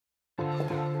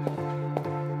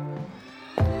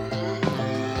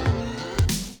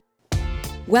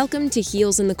Welcome to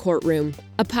Heels in the Courtroom,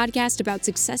 a podcast about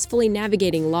successfully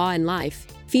navigating law and life,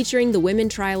 featuring the women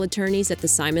trial attorneys at the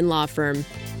Simon Law Firm.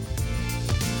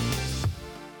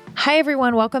 Hi,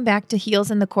 everyone. Welcome back to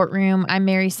Heels in the Courtroom. I'm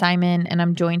Mary Simon, and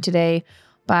I'm joined today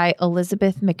by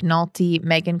Elizabeth McNulty,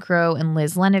 Megan Crow, and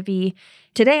Liz Lenevy.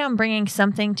 Today, I'm bringing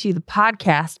something to the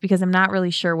podcast because I'm not really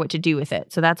sure what to do with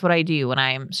it. So that's what I do when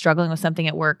I'm struggling with something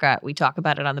at work. We talk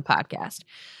about it on the podcast.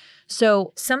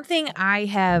 So something I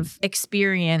have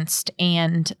experienced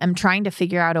and I'm trying to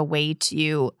figure out a way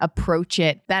to approach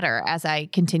it better as I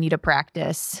continue to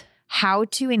practice how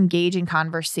to engage in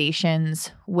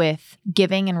conversations with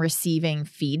giving and receiving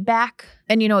feedback.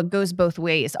 And, it goes both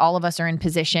ways. All of us are in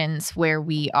positions where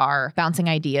we are bouncing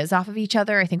ideas off of each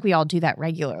other. I think we all do that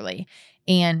regularly.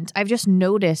 And I've just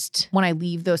noticed when I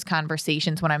leave those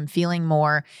conversations, when I'm feeling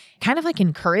more kind of like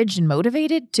encouraged and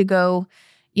motivated to go,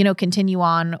 continue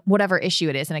on whatever issue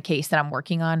it is in a case that I'm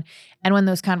working on. And when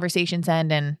those conversations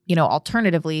end and,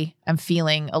 alternatively, I'm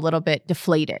feeling a little bit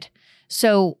deflated.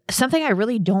 So something I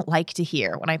really don't like to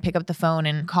hear when I pick up the phone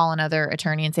and call another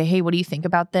attorney and say, hey, what do you think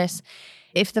about this?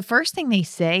 If the first thing they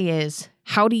say is,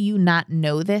 how do you not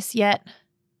know this yet?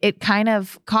 It kind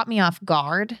of caught me off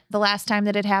guard the last time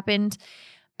that it happened.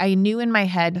 I knew in my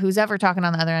head, who's ever talking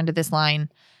on the other end of this line,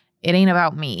 it ain't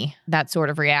about me, that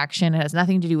sort of reaction. It has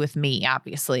nothing to do with me,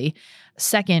 obviously.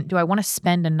 Second, do I want to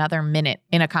spend another minute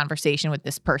in a conversation with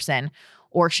this person?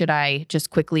 Or should I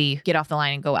just quickly get off the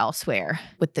line and go elsewhere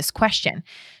with this question?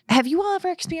 Have you all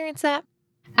ever experienced that?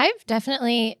 I've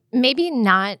definitely, maybe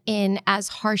not in as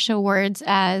harsh a words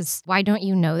as, why don't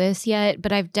you know this yet?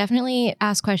 But I've definitely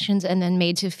asked questions and then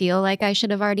made to feel like I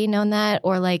should have already known that,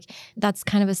 or like, that's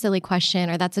kind of a silly question,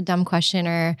 or that's a dumb question,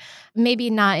 or maybe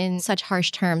not in such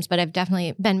harsh terms, but I've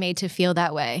definitely been made to feel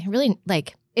that way. Really,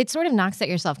 it sort of knocks at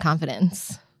your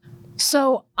self-confidence.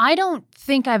 So I don't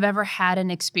think I've ever had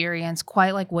an experience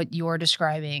quite like what you're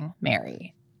describing,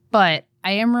 Mary. But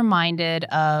I am reminded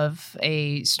of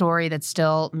a story that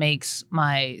still makes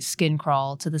my skin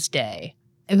crawl to this day.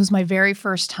 It was my very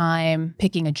first time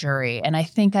picking a jury, and I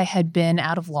think I had been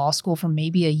out of law school for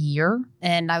maybe a year,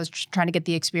 and I was trying to get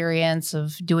the experience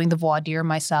of doing the voir dire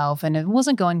myself, and it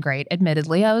wasn't going great,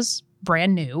 admittedly. I was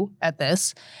brand new at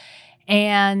this.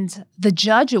 And the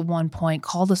judge at one point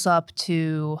called us up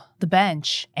to the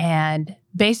bench and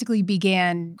basically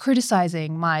began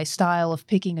criticizing my style of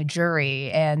picking a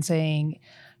jury and saying,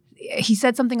 he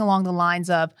said something along the lines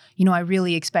of, I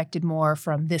really expected more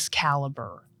from this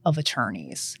caliber of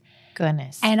attorneys.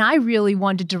 Goodness. And I really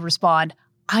wanted to respond,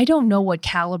 I don't know what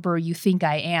caliber you think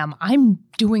I am. I'm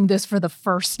doing this for the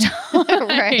first time.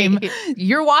 Right.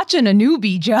 You're watching a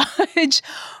newbie, judge.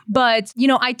 But,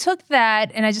 I took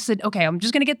that and I just said, okay, I'm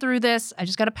just going to get through this. I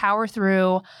just got to power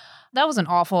through. That was an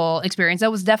awful experience.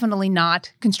 That was definitely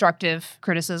not constructive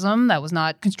criticism. That was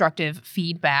not constructive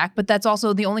feedback. But that's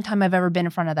also the only time I've ever been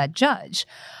in front of that judge.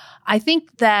 I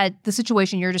think that the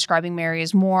situation you're describing, Mary,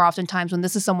 is more oftentimes when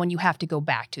this is someone you have to go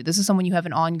back to. This is someone you have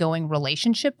an ongoing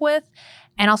relationship with.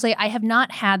 And I'll say I have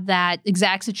not had that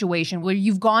exact situation where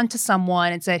you've gone to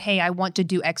someone and said, hey, I want to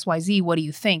do XYZ. What do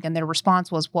you think? And their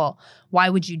response was, well, why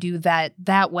would you do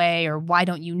that way? Or why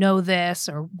don't you know this?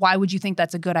 Or why would you think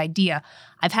that's a good idea?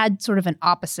 I've had sort of an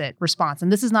opposite response.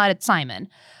 And this is not at Simon.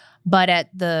 But at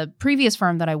the previous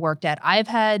firm that I worked at, I've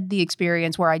had the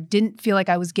experience where I didn't feel like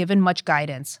I was given much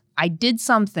guidance. I did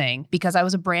something because I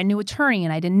was a brand new attorney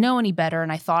and I didn't know any better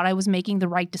and I thought I was making the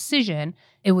right decision.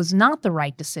 It was not the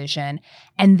right decision.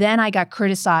 And then I got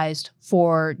criticized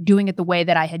for doing it the way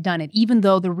that I had done it, even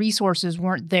though the resources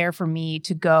weren't there for me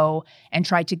to go and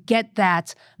try to get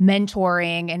that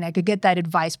mentoring and I could get that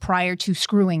advice prior to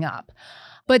screwing up.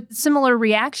 But similar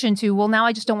reaction to, well, now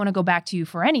I just don't want to go back to you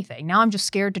for anything. Now I'm just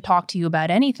scared to talk to you about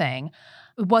anything.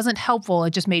 It wasn't helpful.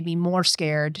 It just made me more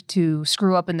scared to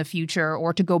screw up in the future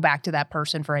or to go back to that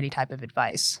person for any type of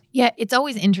advice. Yeah, it's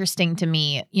always interesting to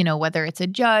me, whether it's a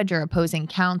judge or opposing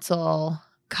counsel,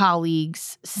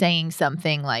 colleagues saying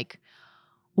something like,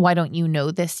 why don't you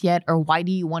know this yet? Or why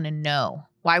do you want to know?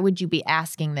 Why would you be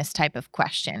asking this type of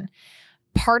question?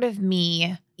 Part of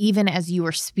me, even as you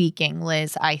were speaking,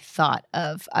 Liz, I thought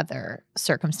of other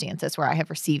circumstances where I have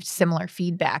received similar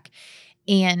feedback.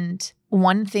 And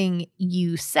one thing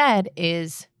you said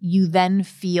is you then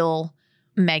feel,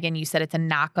 Megan, you said it's a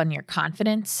knock on your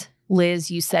confidence.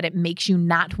 Liz, you said it makes you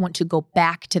not want to go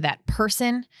back to that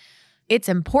person. It's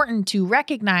important to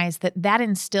recognize that that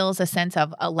instills a sense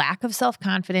of a lack of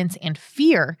self-confidence and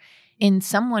fear in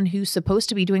someone who's supposed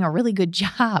to be doing a really good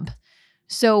job.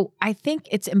 So I think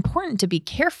it's important to be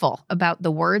careful about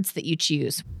the words that you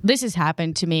choose. This has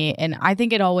happened to me, and I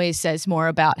think it always says more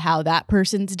about how that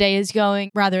person's day is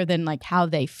going rather than like how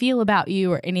they feel about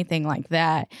you or anything like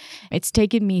that. It's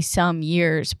taken me some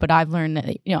years, but I've learned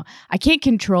that, I can't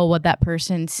control what that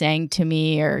person's saying to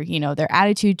me or, their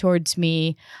attitude towards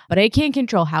me, but I can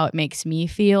control how it makes me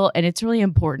feel. And it's really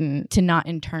important to not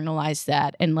internalize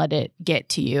that and let it get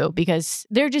to you, because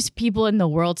they're just people in the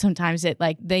world sometimes that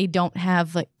like they don't have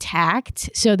like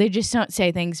tact, so they just don't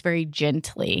say things very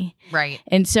gently. Right.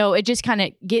 And so it just kind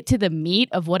of get to the meat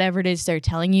of whatever it is they're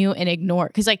telling you and ignore,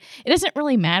 because like it doesn't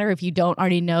really matter if you don't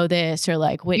already know this or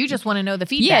like what you just want to know the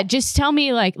feedback. Yeah, just tell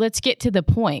me, like, let's get to the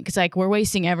point, because like we're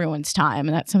wasting everyone's time,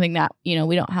 and that's something that we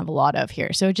don't have a lot of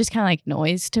here. So it just kind of like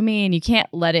noise to me, and you can't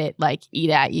let it like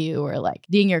eat at you or like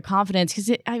ding your confidence,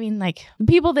 because like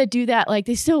people that do that, like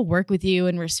they still work with you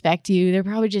and respect you. They're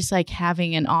probably just like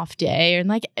having an off day, and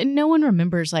like no one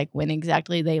remembers like when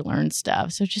exactly they learned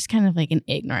stuff. So it's just kind of like an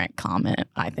ignorant comment,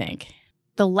 I think.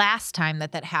 The last time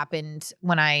that happened,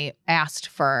 when I asked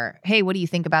for, hey, what do you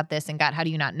think about this? And how do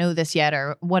you not know this yet?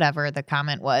 Or whatever the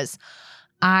comment was,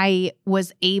 I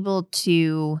was able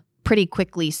to pretty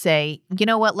quickly say, you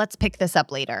know what, let's pick this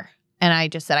up later. And I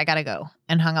just said, I got to go,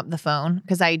 and hung up the phone,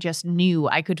 because I just knew,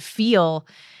 I could feel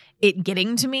it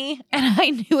getting to me. And I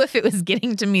knew if it was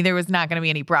getting to me, there was not going to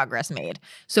be any progress made.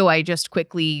 So I just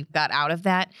quickly got out of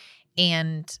that.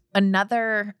 And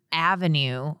another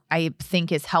avenue I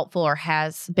think is helpful, or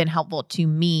has been helpful to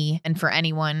me, and for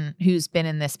anyone who's been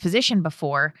in this position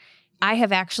before, I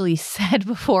have actually said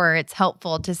before, it's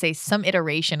helpful to say some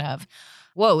iteration of,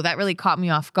 whoa, that really caught me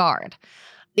off guard.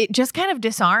 It just kind of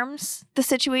disarms the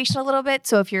situation a little bit.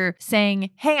 So if you're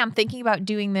saying, hey, I'm thinking about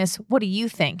doing this, what do you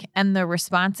think? And the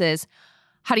response is,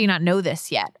 how do you not know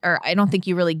this yet? Or I don't think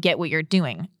you really get what you're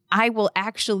doing. I will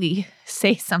actually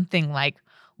say something like,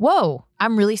 whoa,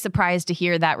 I'm really surprised to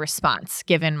hear that response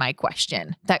given my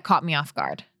question. That caught me off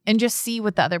guard. And just see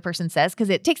what the other person says, because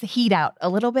it takes the heat out a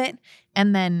little bit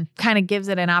and then kind of gives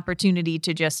it an opportunity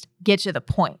to just get to the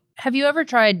point. Have you ever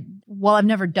tried, well, I've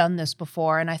never done this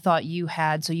before, and I thought you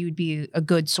had, so you'd be a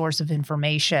good source of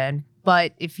information.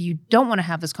 But if you don't want to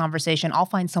have this conversation, I'll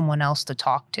find someone else to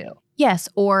talk to. Yes,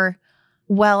 or,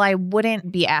 well, I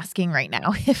wouldn't be asking right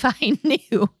now if I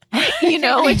knew,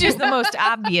 which is the most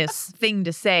obvious thing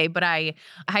to say. But I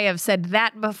have said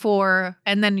that before.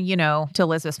 And then, to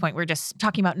Elizabeth's point, we're just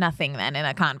talking about nothing then in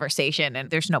a conversation, and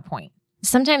there's no point.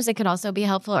 Sometimes it could also be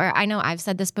helpful, or I know I've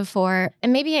said this before,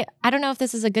 and maybe I don't know if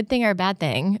this is a good thing or a bad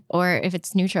thing, or if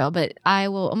it's neutral, but I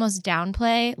will almost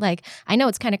downplay. Like, I know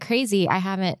it's kind of crazy. I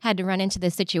haven't had to run into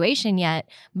this situation yet,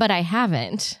 but I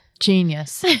haven't.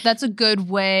 Genius. That's a good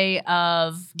way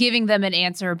of giving them an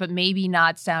answer, but maybe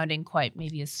not sounding quite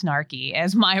maybe as snarky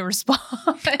as my response.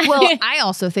 Well, I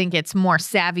also think it's more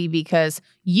savvy, because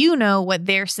what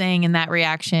they're saying in that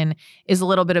reaction is a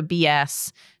little bit of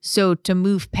BS. So to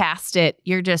move past it,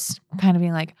 you're just kind of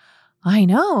being like, I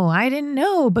know, I didn't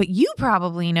know, but you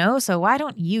probably know. So why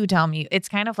don't you tell me? It's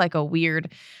kind of like a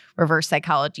weird reverse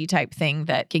psychology type thing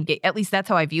that can get, at least that's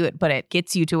how I view it, but it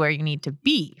gets you to where you need to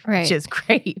be, right, which is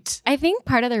great. I think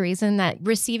part of the reason that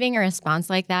receiving a response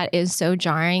like that is so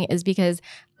jarring is because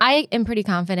I am pretty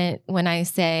confident when I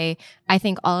say I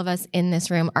think all of us in this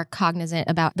room are cognizant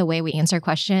about the way we answer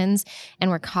questions,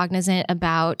 and we're cognizant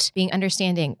about being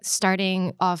understanding,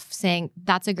 starting off saying,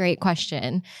 that's a great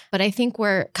question. But I think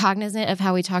we're cognizant of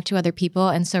how we talk to other people.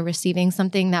 And so receiving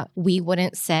something that we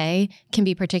wouldn't say can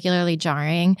be particularly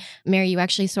jarring. Mary, you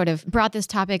actually sort of brought this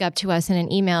topic up to us in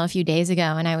an email a few days ago.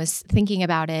 And I was thinking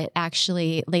about it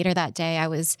actually later that day. I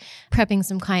was prepping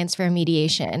some clients for a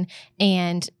mediation,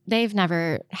 and they've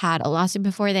never had a lawsuit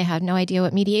before. They have no idea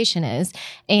what mediation is.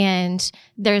 And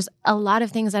there's a lot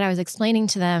of things that I was explaining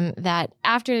to them that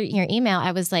after your email,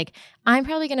 I was like, I'm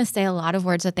probably going to say a lot of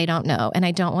words that they don't know, and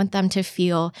I don't want them to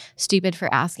feel stupid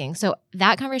for asking. So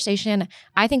that conversation,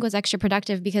 I think, was extra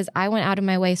productive, because I went out of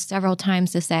my way several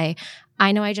times to say,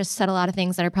 I know I just said a lot of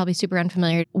things that are probably super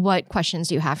unfamiliar. What questions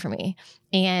do you have for me?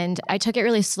 And I took it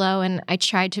really slow, and I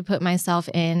tried to put myself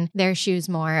in their shoes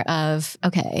more of,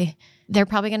 okay, they're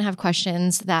probably going to have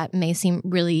questions that may seem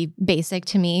really basic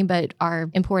to me, but are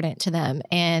important to them.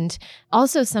 And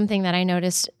also something that I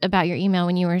noticed about your email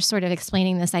when you were sort of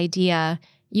explaining this idea,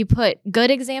 you put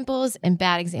good examples and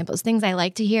bad examples, things I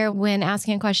like to hear when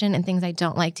asking a question and things I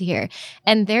don't like to hear.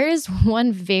 And there is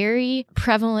one very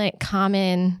prevalent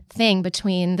common thing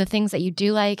between the things that you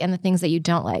do like and the things that you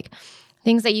don't like.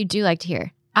 Things that you do like to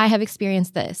hear. I have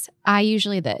experienced this. I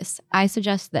usually this. I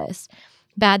suggest this.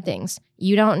 Bad things.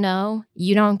 You don't know.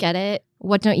 You don't get it.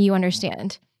 What don't you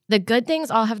understand? the good things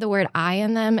all have the word I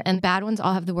in them and bad ones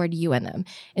all have the word you in them.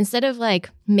 Instead of like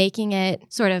making it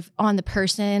sort of on the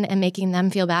person and making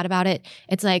them feel bad about it,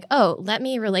 it's like, oh, let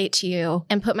me relate to you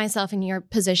and put myself in your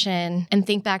position and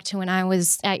think back to when I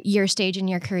was at your stage in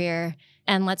your career,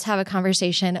 and let's have a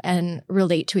conversation and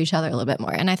relate to each other a little bit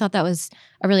more. And I thought that was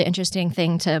a really interesting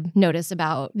thing to notice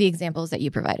about the examples that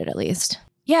you provided, at least.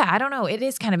 Yeah, I don't know. It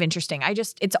is kind of interesting.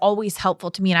 It's always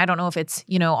helpful to me. And I don't know if it's,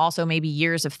 also maybe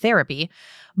years of therapy,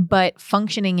 but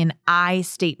functioning in I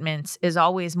statements is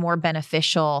always more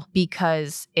beneficial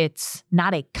because it's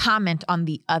not a comment on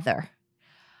the other.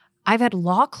 I've had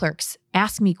law clerks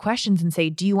ask me questions and say,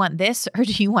 do you want this or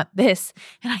do you want this?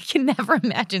 And I can never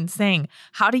imagine saying,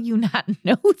 how do you not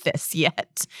know this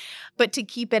yet? But to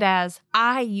keep it as,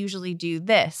 I usually do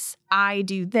this, I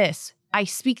do this. I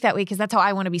speak that way because that's how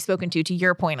I want to be spoken to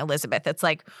your point, Elizabeth. It's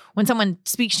like when someone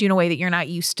speaks to you in a way that you're not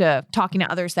used to talking to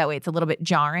others that way, it's a little bit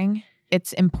jarring.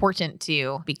 It's important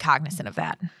to be cognizant of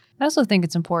that. I also think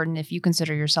it's important if you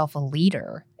consider yourself a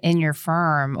leader in your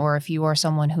firm, or if you are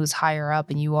someone who's higher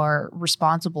up and you are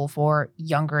responsible for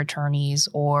younger attorneys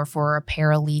or for a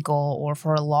paralegal or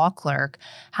for a law clerk,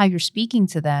 how you're speaking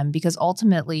to them, because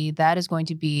ultimately that is going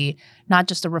to be not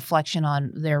just a reflection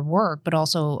on their work, but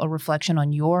also a reflection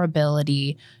on your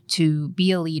ability to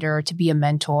be a leader, to be a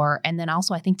mentor, and then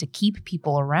also I think to keep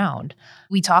people around.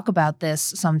 We talk about this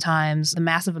sometimes, the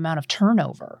massive amount of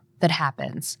turnover that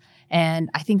happens. And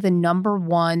I think the number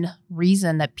one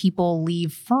reason that people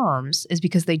leave firms is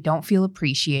because they don't feel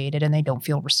appreciated and they don't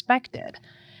feel respected.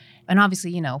 And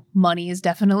obviously, money is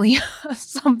definitely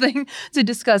something to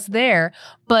discuss there,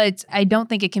 but I don't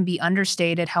think it can be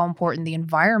understated how important the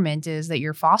environment is that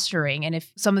you're fostering. And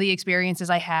if some of the experiences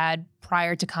I had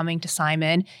prior to coming to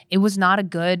Simon, it was not a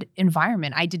good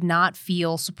environment. I did not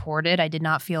feel supported. I did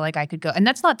not feel like I could go. And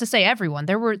that's not to say everyone.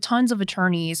 There were tons of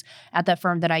attorneys at that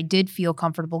firm that I did feel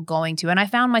comfortable going to. And I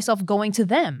found myself going to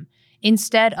them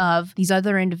instead of these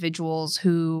other individuals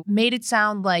who made it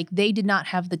sound like they did not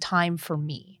have the time for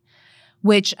me.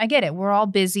 Which I get it. We're all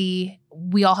busy.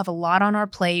 We all have a lot on our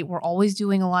plate. We're always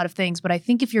doing a lot of things. But I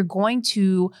think if you're going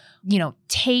to,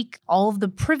 take all of the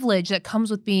privilege that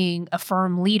comes with being a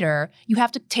firm leader, you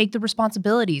have to take the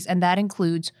responsibilities. And that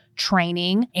includes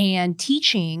training and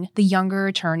teaching the younger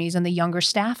attorneys and the younger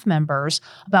staff members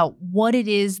about what it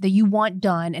is that you want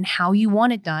done and how you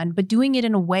want it done, but doing it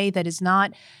in a way that is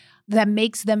not that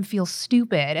makes them feel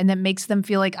stupid and that makes them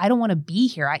feel like, I don't want to be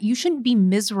here. You shouldn't be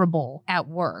miserable at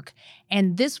work.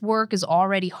 And this work is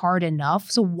already hard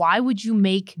enough. So why would you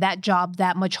make that job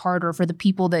that much harder for the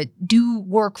people that do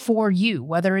work for you,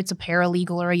 whether it's a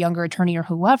paralegal or a younger attorney or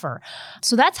whoever?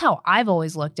 So that's how I've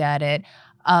always looked at it.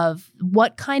 Of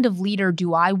what kind of leader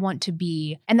do I want to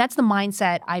be? And that's the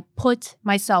mindset I put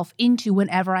myself into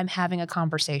whenever I'm having a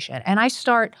conversation. And I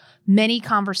start many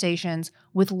conversations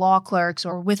with law clerks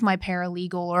or with my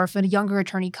paralegal, or if a younger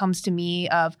attorney comes to me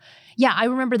of, yeah, I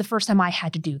remember the first time I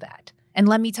had to do that. And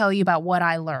let me tell you about what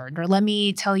I learned, or let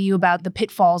me tell you about the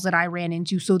pitfalls that I ran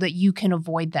into so that you can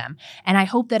avoid them. And I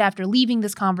hope that after leaving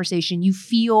this conversation, you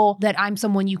feel that I'm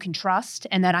someone you can trust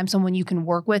and that I'm someone you can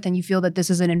work with, and you feel that this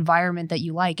is an environment that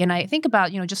you like. And I think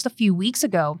about, just a few weeks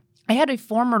ago, I had a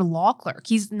former law clerk.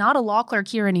 He's not a law clerk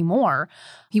here anymore.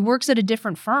 He works at a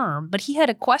different firm, but he had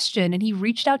a question and he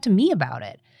reached out to me about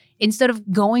it, instead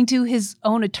of going to his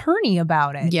own attorney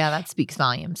about it. Yeah, that speaks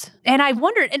volumes. And I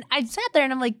wondered, and I sat there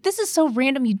and I'm like, this is so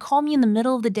random. You'd call me in the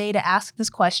middle of the day to ask this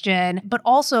question. But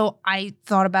also I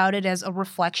thought about it as a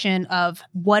reflection of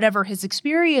whatever his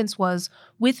experience was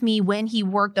with me when he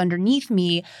worked underneath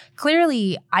me.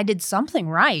 Clearly, I did something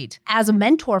right as a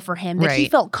mentor for him, that he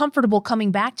felt comfortable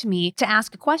coming back to me to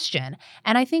ask a question.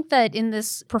 And I think that in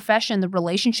this profession, the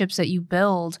relationships that you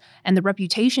build and the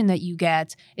reputation that you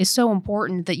get is so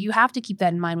important that you have to keep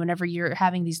that in mind whenever you're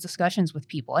having these discussions with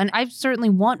people. And I certainly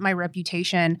want my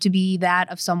reputation to be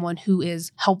that of someone who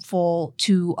is helpful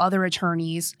to other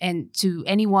attorneys and to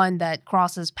anyone that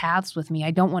crosses paths with me. I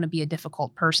don't want to be a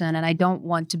difficult person, and I don't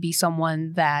want to be someone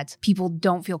that people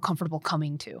don't feel comfortable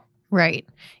coming to. Right.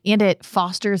 And it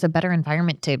fosters a better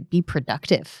environment to be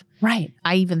productive. Right.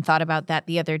 I even thought about that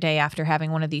the other day after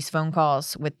having one of these phone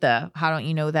calls with the, how don't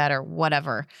you know that, or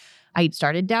whatever. I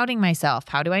started doubting myself.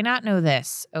 How do I not know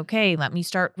this? Okay, let me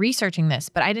start researching this.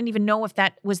 But I didn't even know if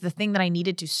that was the thing that I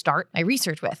needed to start my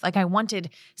research with. Like, I wanted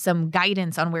some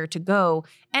guidance on where to go.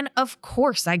 And of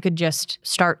course, I could just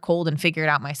start cold and figure it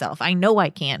out myself. I know I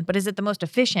can. But is it the most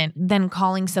efficient than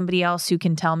calling somebody else who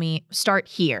can tell me, start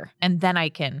here, and then I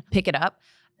can pick it up?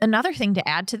 Another thing to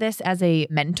add to this, as a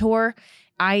mentor,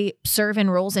 I serve in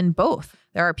roles in both.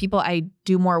 There are people I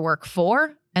do more work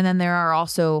for, And then there are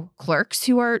also clerks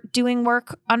who are doing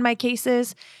work on my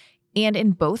cases. And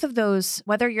in both of those,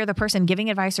 whether you're the person giving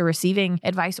advice or receiving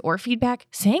advice or feedback,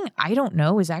 saying, I don't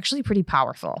know is actually pretty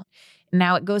powerful.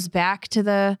 Now it goes back to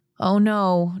the, oh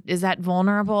no, is that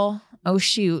vulnerable? Oh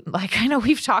shoot. Like I know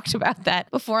we've talked about that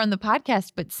before on the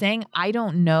podcast, but saying, I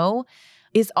don't know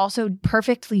is also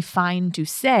perfectly fine to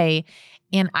say.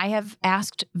 And I have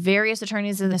asked various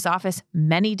attorneys in this office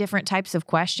many different types of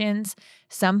questions,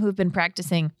 some who've been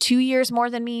practicing 2 years more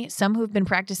than me, some who've been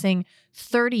practicing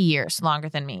 30 years longer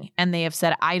than me. And they have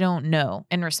said, I don't know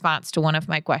in response to one of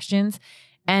my questions.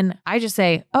 And I just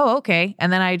say, oh, okay.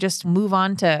 And then I just move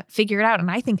on to figure it out.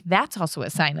 And I think that's also a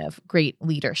sign of great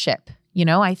leadership. You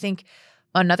know, I think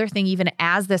another thing, even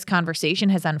as this conversation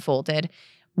has unfolded,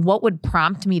 what would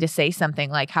prompt me to say something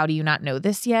like, how do you not know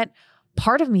this yet?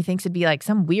 Part of me thinks it'd be like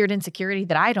some weird insecurity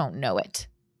that I don't know it.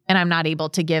 And I'm not able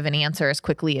to give an answer as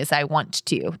quickly as I want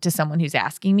to someone who's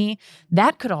asking me.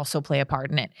 That could also play a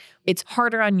part in it. It's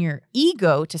harder on your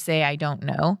ego to say, I don't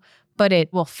know, but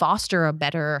it will foster a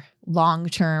better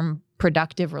long-term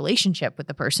productive relationship with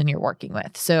the person you're working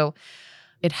with. So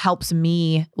it helps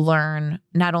me learn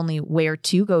not only where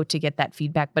to go to get that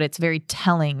feedback, but it's very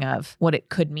telling of what it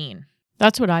could mean.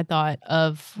 That's what I thought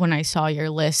of when I saw your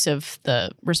list of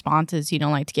the responses you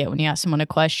don't like to get when you ask someone a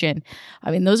question. I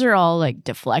mean, those are all like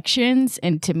deflections.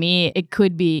 And to me, it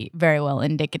could be very well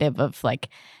indicative of like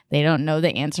they don't know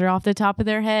the answer off the top of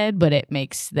their head, but it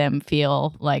makes them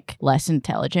feel like less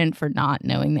intelligent for not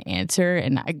knowing the answer.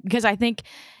 And because I think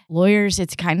lawyers,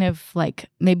 it's kind of like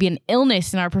maybe an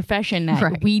illness in our profession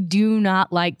that we do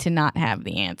not like to not have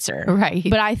the answer. Right.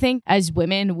 But I think as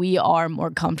women, we are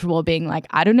more comfortable being like,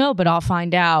 I don't know, but I'll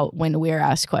find out when we're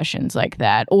asked questions like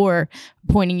that, or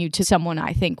pointing you to someone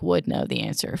I think would know the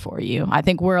answer for you. I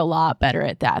think we're a lot better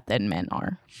at that than men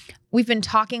are. We've been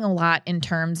talking a lot in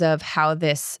terms of how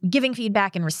this giving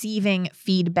feedback and receiving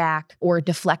feedback or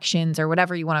deflections or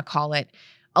whatever you want to call it,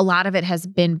 a lot of it has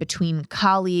been between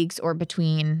colleagues or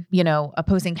between,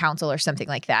 opposing counsel or something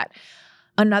like that.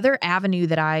 Another avenue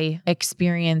that I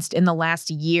experienced in the last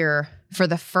year for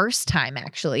the first time,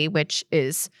 actually, which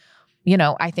is,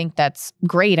 I think that's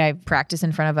great. I've practiced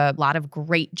in front of a lot of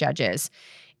great judges.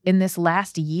 In this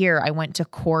last year, I went to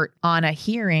court on a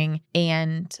hearing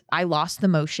and I lost the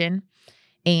motion.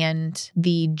 And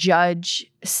the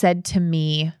judge said to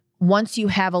me, once you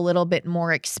have a little bit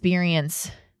more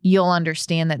experience, you'll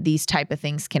understand that these type of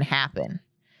things can happen.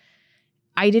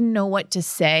 I didn't know what to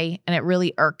say, and it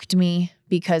really irked me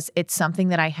because it's something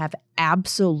that I have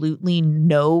absolutely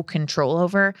no control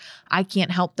over. I can't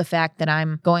help the fact that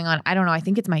I'm going on, I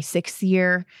think it's my 6th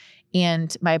year,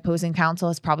 and my opposing counsel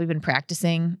has probably been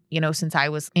practicing, since I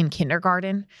was in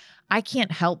kindergarten. I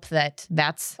can't help that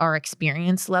that's our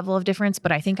experience level of difference,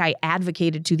 but I think I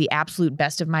advocated to the absolute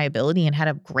best of my ability and had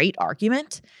a great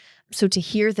argument. So to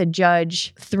hear the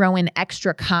judge throw in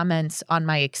extra comments on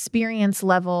my experience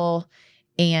level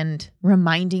and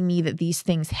reminding me that these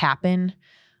things happen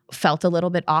felt a little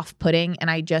bit off-putting.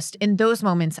 And I just, in those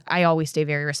moments, I always stay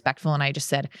very respectful. And I just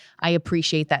said, I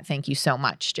appreciate that. Thank you so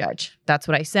much, Judge. That's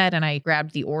what I said. And I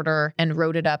grabbed the order and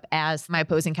wrote it up as my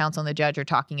opposing counsel and the judge are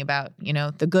talking about,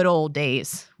 the good old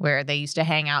days where they used to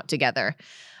hang out together.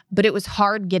 But it was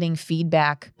hard getting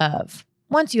feedback of,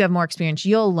 once you have more experience,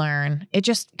 you'll learn. It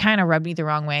just kind of rubbed me the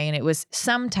wrong way. And it was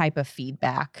some type of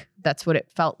feedback. That's what it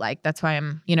felt like. That's why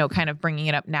I'm, kind of bringing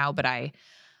it up now. But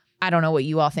I don't know what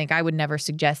you all think. I would never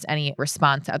suggest any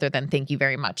response other than thank you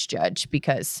very much, Judge,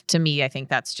 because to me, I think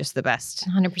that's just the best.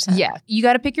 100%. Yeah. You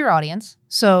got to pick your audience.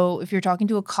 So if you're talking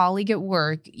to a colleague at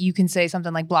work, you can say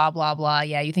something like, blah, blah, blah.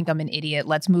 Yeah, you think I'm an idiot.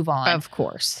 Let's move on. Of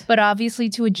course. But obviously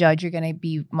to a judge, you're going to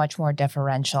be much more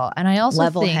deferential. And I also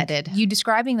level-headed. think you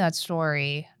describing that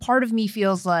story, part of me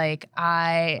feels like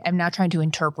I am now trying to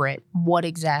interpret what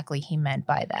exactly he meant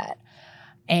by that.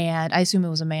 And I assume it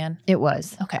was a man. It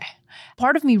was. Okay.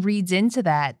 Part of me reads into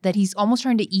that he's almost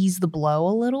trying to ease the blow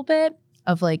a little bit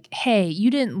of like, hey,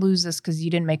 you didn't lose this because you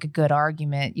didn't make a good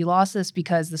argument. You lost this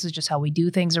because this is just how we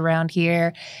do things around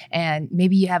here. And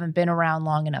maybe you haven't been around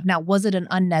long enough. Now, was it an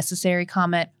unnecessary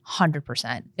comment?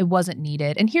 100%. It wasn't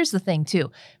needed. And here's the thing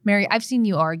too, Mary, I've seen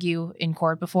you argue in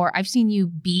court before. I've seen you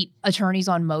beat attorneys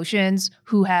on motions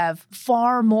who have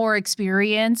far more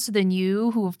experience than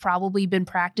you, who have probably been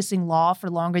practicing law for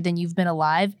longer than you've been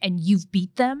alive, and you've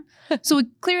beat them. So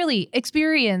clearly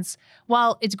experience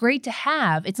while it's great to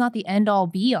have, it's not the end all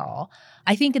be all.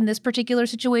 I think in this particular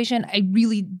situation, I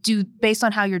really do, based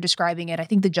on how you're describing it, I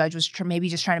think the judge was maybe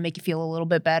just trying to make you feel a little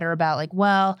bit better about like,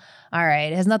 well, all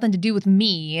right, it has nothing to do with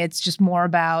me. It's just more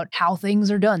about how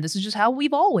things are done. This is just how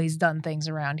we've always done things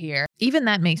around here. Even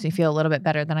that makes me feel a little bit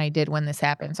better than I did when this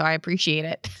happened. So I appreciate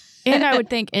it. And I would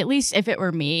think, at least if it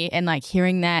were me and like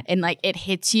hearing that and like it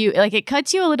hits you, like it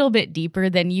cuts you a little bit deeper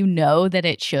than you know that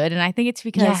it should. And I think it's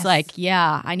because like,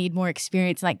 yeah, I need more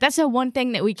experience. Like that's the one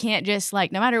thing that we can't just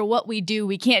like, no matter what we do,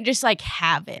 we can't just like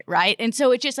have it. Right. And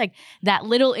so it's just like that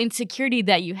little insecurity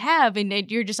that you have. And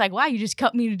you're just like, wow, you just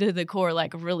cut me to the core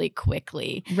like really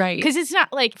quickly. Right. Because it's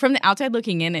not like from the outside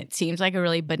looking in, it seems like a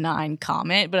really benign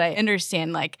comment, but I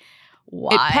understand like,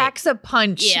 why? It packs a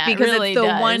punch because it really it's the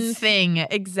does. one thing.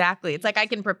 Exactly. It's like I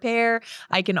can prepare,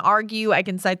 I can argue, I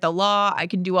can cite the law, I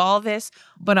can do all this,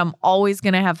 but I'm always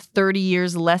going to have 30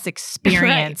 years less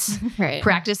experience Right.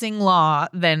 practicing law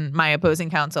than my opposing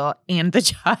counsel and the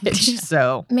judge.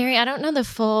 So, Mary, I don't know the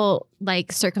full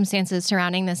like circumstances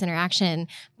surrounding this interaction,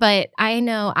 but I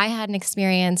know I had an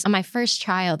experience on my first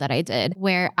trial that I did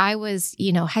where I was,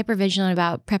 hyper vigilant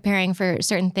about preparing for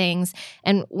certain things.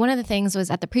 And one of the things was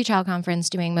at the pretrial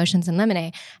conference doing motions in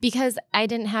limine, because I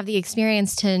didn't have the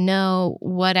experience to know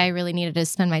what I really needed to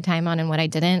spend my time on and what I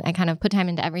didn't. I kind of put time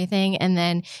into everything. And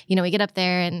then, we get up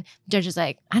there and the judge is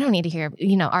like, I don't need to hear,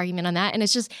 argument on that. And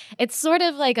it's sort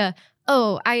of like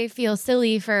I feel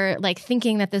silly for like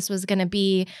thinking that this was going to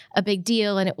be a big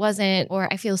deal and it wasn't, or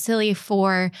I feel silly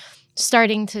for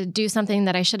starting to do something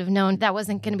that I should have known that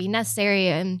wasn't going to be necessary.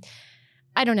 And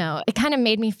I don't know, it kind of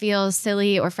made me feel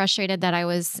silly or frustrated that I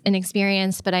was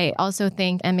inexperienced, but I also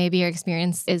think, and maybe your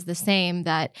experience is the same,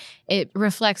 that it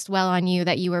reflects well on you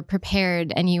that you were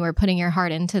prepared and you were putting your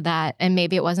heart into that. And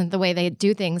maybe it wasn't the way they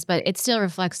do things, but it still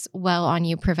reflects well on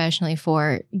you professionally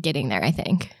for getting there, I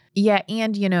think. yeah.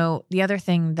 And, the other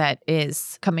thing that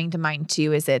is coming to mind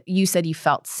too is that you said you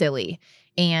felt silly.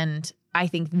 And I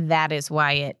think that is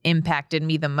why it impacted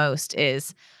me the most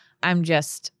is I'm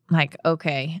just like,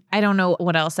 okay, I don't know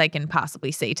what else I can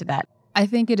possibly say to that. I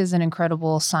think it is an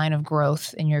incredible sign of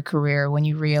growth in your career when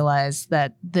you realize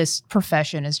that this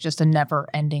profession is just a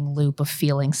never-ending loop of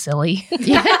feeling silly.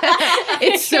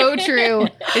 It's so true.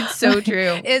 It's so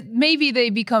true. Maybe they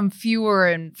become fewer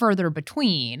and further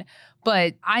between,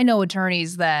 but I know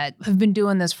attorneys that have been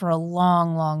doing this for a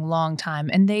long, long, long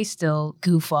time, and they still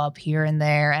goof up here and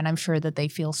there, and I'm sure that they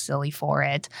feel silly for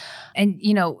it. And,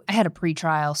 I had a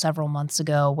pretrial several months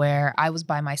ago where I was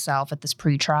by myself at this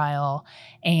pretrial,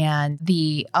 and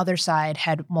the other side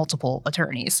had multiple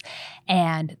attorneys.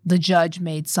 And the judge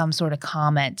made some sort of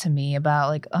comment to me about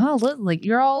like, oh, look, like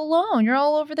you're all alone. You're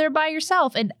all over there by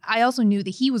yourself. And I also knew that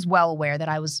he was well aware that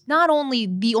I was not only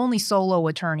the only solo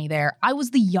attorney there, I was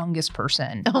the youngest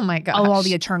person. Oh my gosh. Of all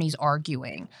the attorneys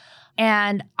arguing.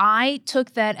 And I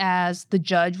took that as the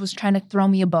judge was trying to throw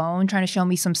me a bone, trying to show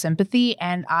me some sympathy.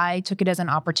 And I took it as an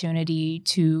opportunity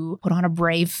to put on a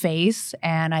brave face.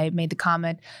 And I made the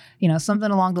comment, something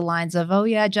along the lines of, oh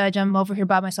yeah, judge, I'm over here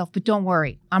by myself, but don't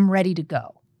worry, I'm ready to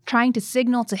go. Trying to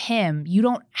signal to him, you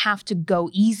don't have to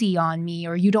go easy on me,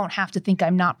 or you don't have to think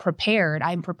I'm not prepared.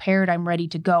 I'm prepared. I'm ready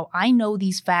to go. I know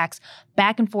these facts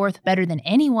back and forth better than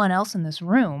anyone else in this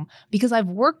room because I've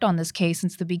worked on this case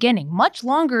since the beginning, much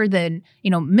longer than,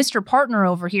 Mr. Partner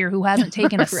over here who hasn't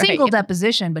taken a single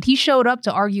deposition, but he showed up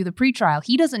to argue the pretrial.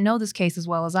 He doesn't know this case as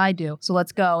well as I do. So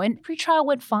let's go. And pretrial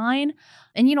went fine.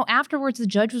 And, afterwards, the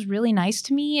judge was really nice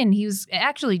to me, and he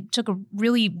actually took a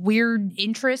really weird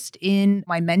interest in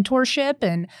my mentorship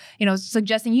and,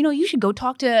 suggesting, you should go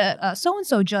talk to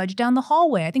so-and-so judge down the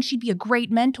hallway. I think she'd be a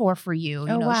great mentor for you.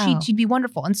 Wow. She'd be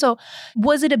wonderful. And so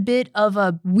was it a bit of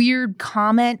a weird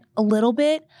comment? A little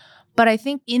bit. But I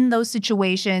think in those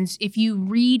situations, if you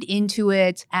read into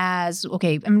it as,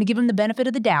 okay, I'm going to give him the benefit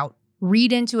of the doubt,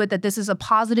 read into it that this is a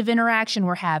positive interaction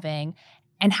we're having,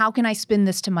 and how can I spin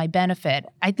this to my benefit?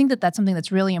 I think that that's something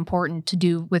that's really important to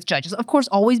do with judges. Of course,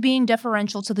 always being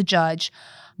deferential to the judge,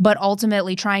 but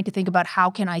ultimately trying to think about how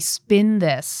can I spin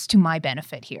this to my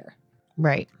benefit here.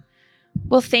 Right.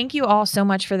 Well, thank you all so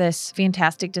much for this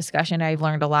fantastic discussion. I've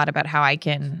learned a lot about how I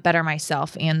can better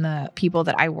myself and the people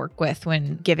that I work with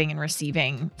when giving and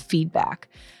receiving feedback.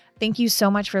 Thank you so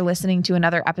much for listening to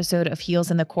another episode of Heels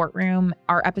in the Courtroom.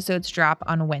 Our episodes drop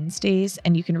on Wednesdays,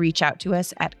 and you can reach out to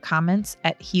us at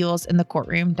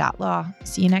comments@heelsinthecourtroom.law.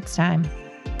 See you next time.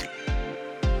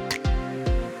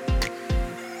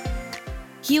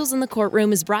 Heels in the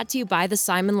Courtroom is brought to you by the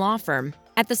Simon Law Firm.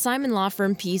 At the Simon Law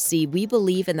Firm PC, we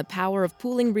believe in the power of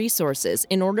pooling resources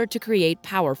in order to create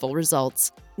powerful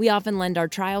results. We often lend our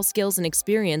trial skills and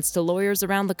experience to lawyers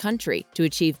around the country to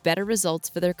achieve better results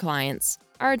for their clients.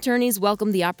 Our attorneys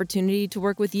welcome the opportunity to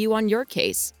work with you on your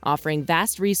case, offering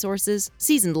vast resources,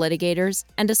 seasoned litigators,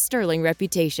 and a sterling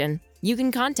reputation. You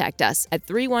can contact us at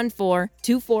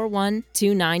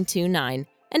 314-241-2929.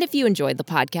 And if you enjoyed the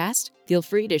podcast, feel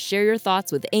free to share your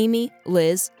thoughts with Amy,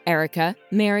 Liz, Erica,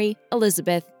 Mary,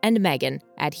 Elizabeth, and Megan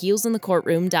at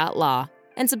heelsinthecourtroom.law.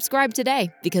 And subscribe today,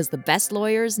 because the best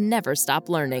lawyers never stop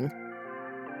learning.